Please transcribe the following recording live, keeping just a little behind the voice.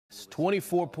points.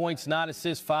 24 points, 9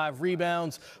 assists, 5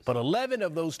 rebounds, but 11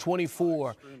 of those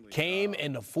 24 came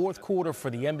in the fourth quarter for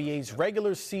the NBA's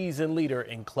regular season leader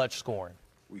in clutch scoring.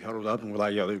 We huddled up and we're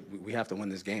like, yo, we have to win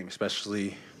this game,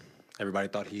 especially everybody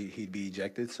thought he'd be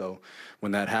ejected. So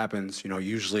when that happens,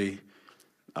 usually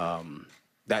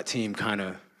that team kind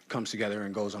of comes together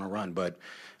and goes on a run. But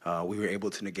we were able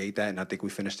to negate that, and I think we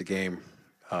finished the game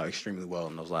extremely well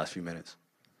in those last few minutes.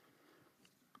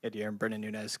 De'Aaron, and Brendan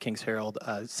Nunez, Kings Herald.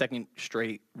 Second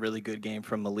straight really good game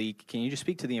from Malik. Can you just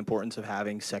speak to the importance of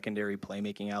having secondary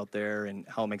playmaking out there and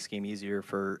how it makes the game easier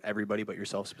for everybody but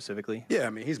yourself specifically? Yeah,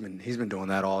 I mean, he's been doing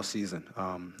that all season.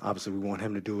 Obviously, we want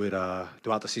him to do it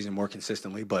throughout the season more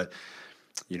consistently. But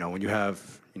when you have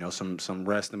some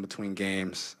rest in between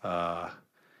games,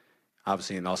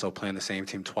 obviously, and also playing the same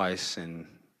team twice, and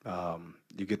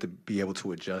you get to be able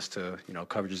to adjust to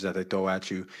coverages that they throw at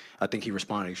you. I think he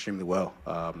responded extremely well.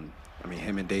 I mean,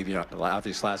 him and Davion.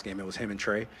 Obviously, last game it was him and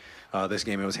Trey. This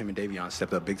game it was him and Davion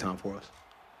stepped up big time for us.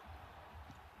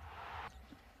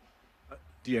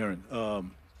 De'Aaron,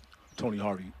 Tony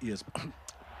Harvey,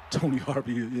 Tony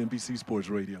Harvey, NBC Sports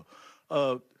Radio.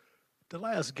 The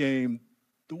last game,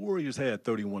 the Warriors had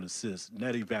 31 assists, and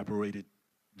that evaporated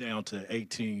down to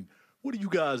 18. What are you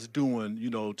guys doing,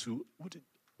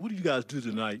 what do you guys do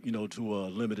tonight, to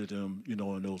limit them,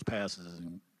 in those passes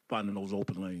and finding those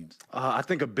open lanes? I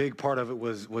think a big part of it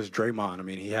was Draymond. I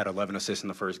mean, he had 11 assists in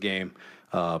the first game.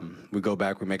 We go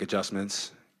back, we make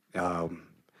adjustments. And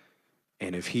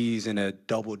if he's in a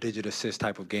double-digit assist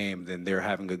type of game, then they're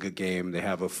having a good game. They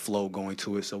have a flow going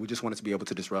to it. So we just wanted to be able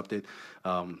to disrupt it.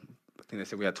 I think they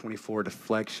said we had 24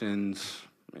 deflections.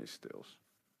 How many steals?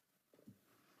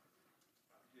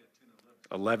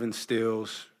 11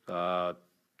 steals.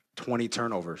 20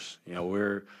 turnovers.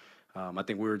 I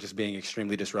think we were just being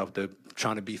extremely disruptive,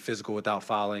 trying to be physical without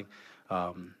fouling.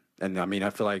 And I mean, I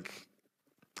feel like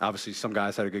obviously some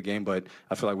guys had a good game, but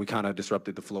I feel like we kind of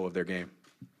disrupted the flow of their game.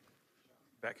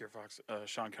 Back here,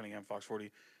 Sean Cunningham, Fox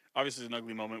 40. Obviously, it's an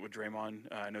ugly moment with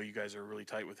Draymond. I know you guys are really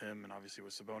tight with him, and obviously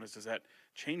with Sabonis. Does that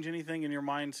change anything in your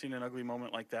mind, seeing an ugly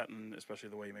moment like that, and especially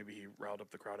the way maybe he riled up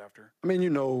the crowd after? I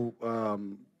mean,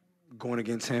 going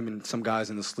against him and some guys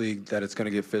in this league that it's going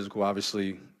to get physical.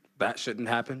 Obviously, that shouldn't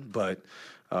happen. But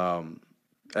at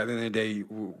the end of the day,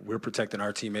 we're protecting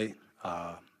our teammate.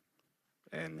 And,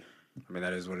 I mean,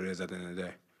 that is what it is at the end of the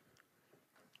day.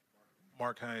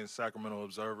 Mark Haynes, Sacramento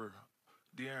Observer.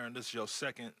 De'Aaron, this is your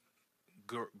second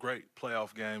great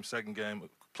playoff game,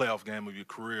 playoff game of your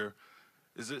career.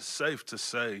 Is it safe to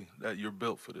say that you're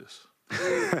built for this?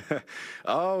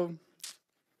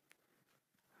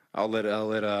 I'll let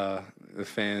the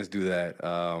fans do that.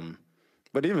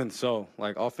 But even so,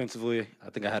 like offensively, I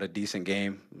think I had a decent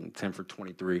game, 10 for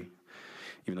 23.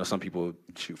 Even though some people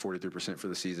shoot 43% for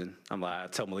the season, I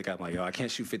tell Malik, yo, I can't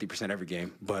shoot 50% every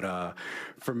game. But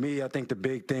for me, I think the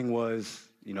big thing was,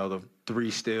 the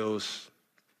 3 steals.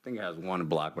 I think it has 1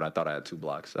 block, but I thought I had 2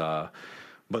 blocks. But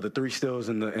the 3 steals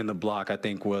in the block, I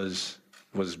think was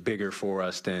bigger for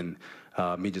us than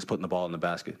me just putting the ball in the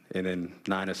basket. And then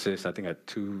 9 assists, I think I had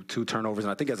two turnovers.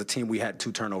 And I think as a team, we had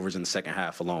 2 turnovers in the second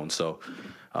half alone. So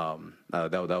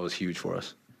that was huge for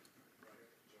us.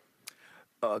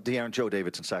 De'Aaron, Joe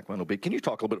Davidson, Sacramento Bee. Can you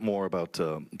talk a little bit more about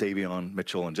Davion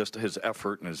Mitchell and just his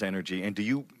effort and his energy? And do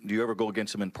you ever go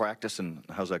against him in practice, and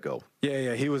how's that go?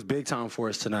 Yeah, he was big time for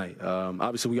us tonight.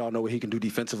 Obviously, we all know what he can do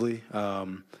defensively.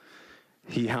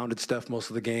 He hounded Steph most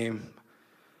of the game.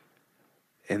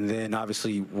 And then,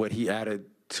 obviously, what he added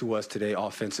to us today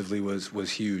offensively was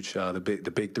huge.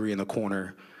 The big 3 in the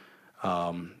corner,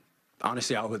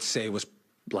 honestly, I would say was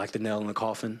like the nail in the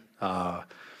coffin.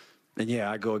 And,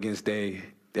 yeah, I go against Day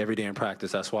every day in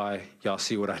practice. That's why y'all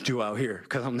see what I do out here,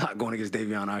 because I'm not going against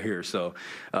Davion out here. So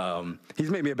he's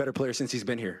made me a better player since he's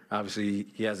been here. Obviously,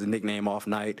 he has the nickname Off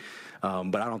Night,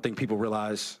 but I don't think people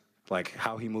realize,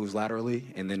 how he moves laterally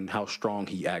and then how strong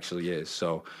he actually is.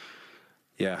 So,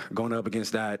 yeah, going up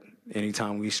against that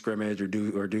anytime we scrimmage or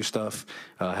do stuff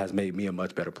has made me a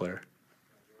much better player.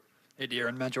 Hey,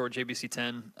 De'Aaron, Matt George, ABC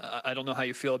 10. I don't know how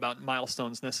you feel about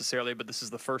milestones necessarily, but this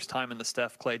is the first time in the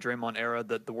Steph, Clay, Draymond era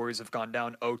that the Warriors have gone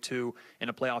down 0-2 in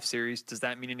a playoff series. Does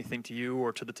that mean anything to you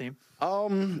or to the team?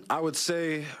 I would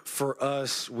say for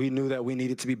us, we knew that we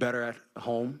needed to be better at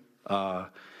home.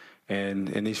 And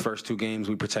in these first 2 games,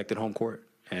 we protected home court.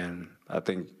 And I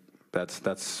think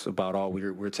that's about all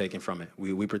we're taking from it.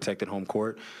 We protected home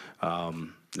court.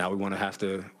 Now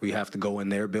we have to go in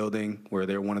their building where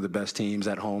they're one of the best teams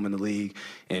at home in the league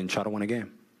and try to win a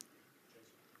game.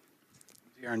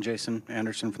 De'Aaron, Jason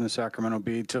Anderson from the Sacramento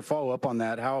Bee. To follow up on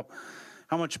that, how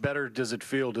how much better does it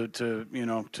feel to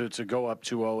go up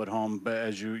 2-0 at home, but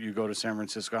as you go to San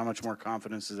Francisco? How much more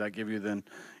confidence does that give you than,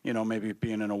 maybe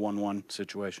being in a 1-1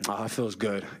 situation? It feels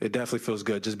good. It definitely feels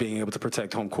good just being able to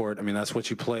protect home court. I mean, that's what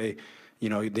you play,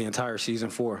 the entire season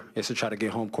for, is to try to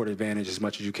get home court advantage as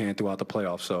much as you can throughout the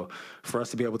playoffs. So for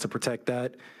us to be able to protect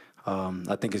that,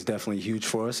 I think is definitely huge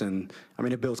for us. And, I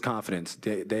mean, it builds confidence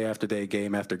day after day,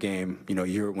 game after game. When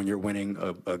you're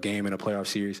winning a game in a playoff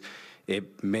series,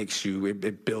 it makes you,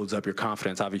 it builds up your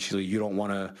confidence. Obviously, you don't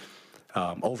want to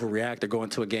overreact or go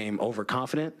into a game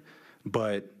overconfident,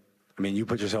 but I mean, you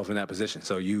put yourself in that position,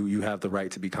 so you have the right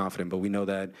to be confident. But we know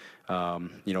that,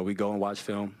 we go and watch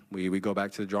film, we go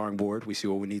back to the drawing board, we see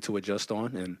what we need to adjust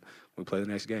on, and we play the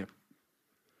next game.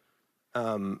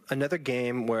 Another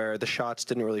game where the shots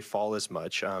didn't really fall as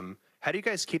much. How do you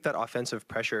guys keep that offensive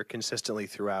pressure consistently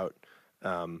throughout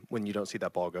when you don't see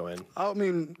that ball go in? I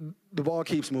mean, the ball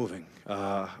keeps moving.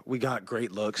 We got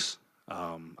great looks.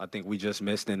 I think we just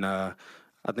missed, and I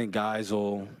think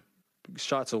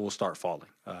shots will start falling.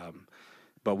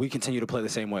 But we continue to play the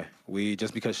same way.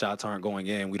 Just because shots aren't going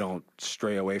in, we don't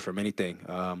stray away from anything.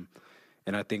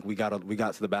 And I think we got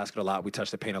to the basket a lot. We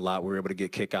touched the paint a lot. We were able to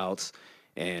get kickouts.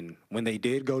 And when they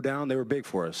did go down, they were big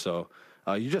for us. So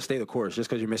you just stay the course. Just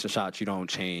because you're missing shots, you don't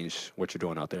change what you're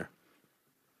doing out there.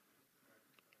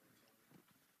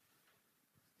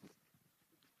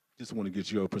 Just want to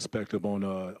get your perspective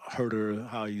on Herter,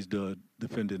 how he's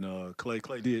defending Clay.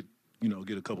 Clay did,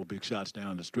 get a couple big shots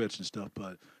down the stretch and stuff,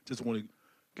 but just want to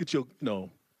get your,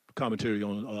 commentary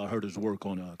on Herter's work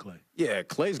on Clay. Yeah,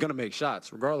 Clay's going to make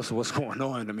shots regardless of what's going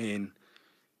on. I mean,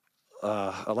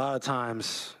 a lot of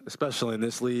times, especially in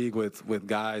this league with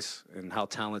guys and how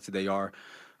talented they are,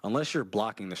 unless you're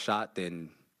blocking the shot,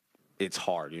 then it's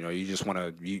hard. You just want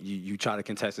to you try to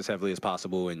contest as heavily as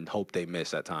possible and hope they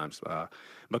miss at times.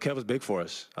 But Kev was big for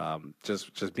us.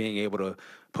 Just being able to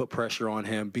put pressure on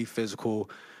him, be physical.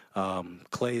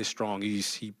 Clay is strong.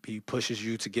 He pushes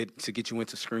you to get you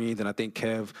into screens, and I think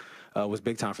Kev was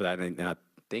big time for that. And I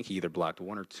think he either blocked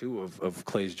one or two of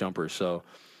Clay's jumpers. So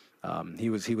he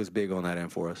was big on that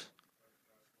end for us.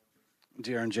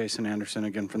 De'Aaron, Jason Anderson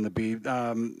again from the B.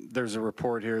 There's a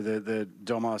report here that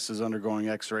Domas is undergoing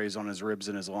X-rays on his ribs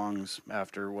and his lungs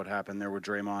after what happened there with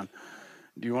Draymond.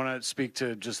 Do you want to speak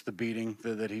to just the beating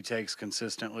that he takes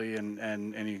consistently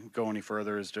and go any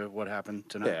further as to what happened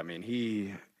tonight? Yeah, I mean,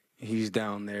 he's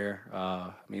down there.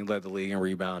 Led the league in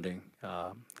rebounding.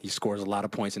 He scores a lot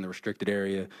of points in the restricted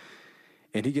area,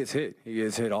 and he gets hit. He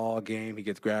gets hit all game. He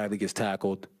gets grabbed. He gets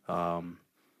tackled.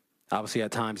 Obviously,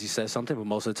 at times he says something, but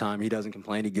most of the time he doesn't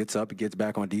complain. He gets up, he gets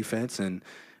back on defense, and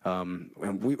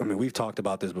we've talked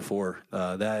about this before.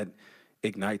 That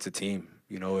ignites a team.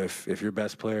 If your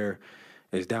best player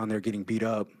is down there getting beat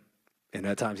up, and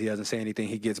at times he doesn't say anything,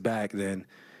 he gets back, then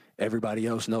everybody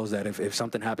else knows that if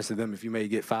something happens to them, if you may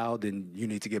get fouled, then you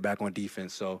need to get back on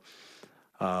defense. So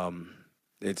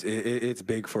it's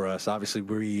big for us. Obviously,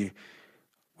 we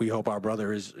hope our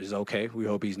brother is okay. We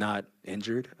hope he's not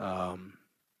injured.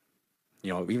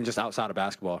 Even just outside of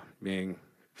basketball,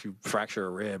 if you fracture a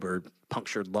rib or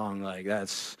punctured lung, like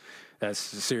that's a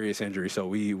serious injury. So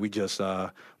we just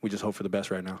hope for the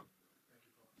best right now.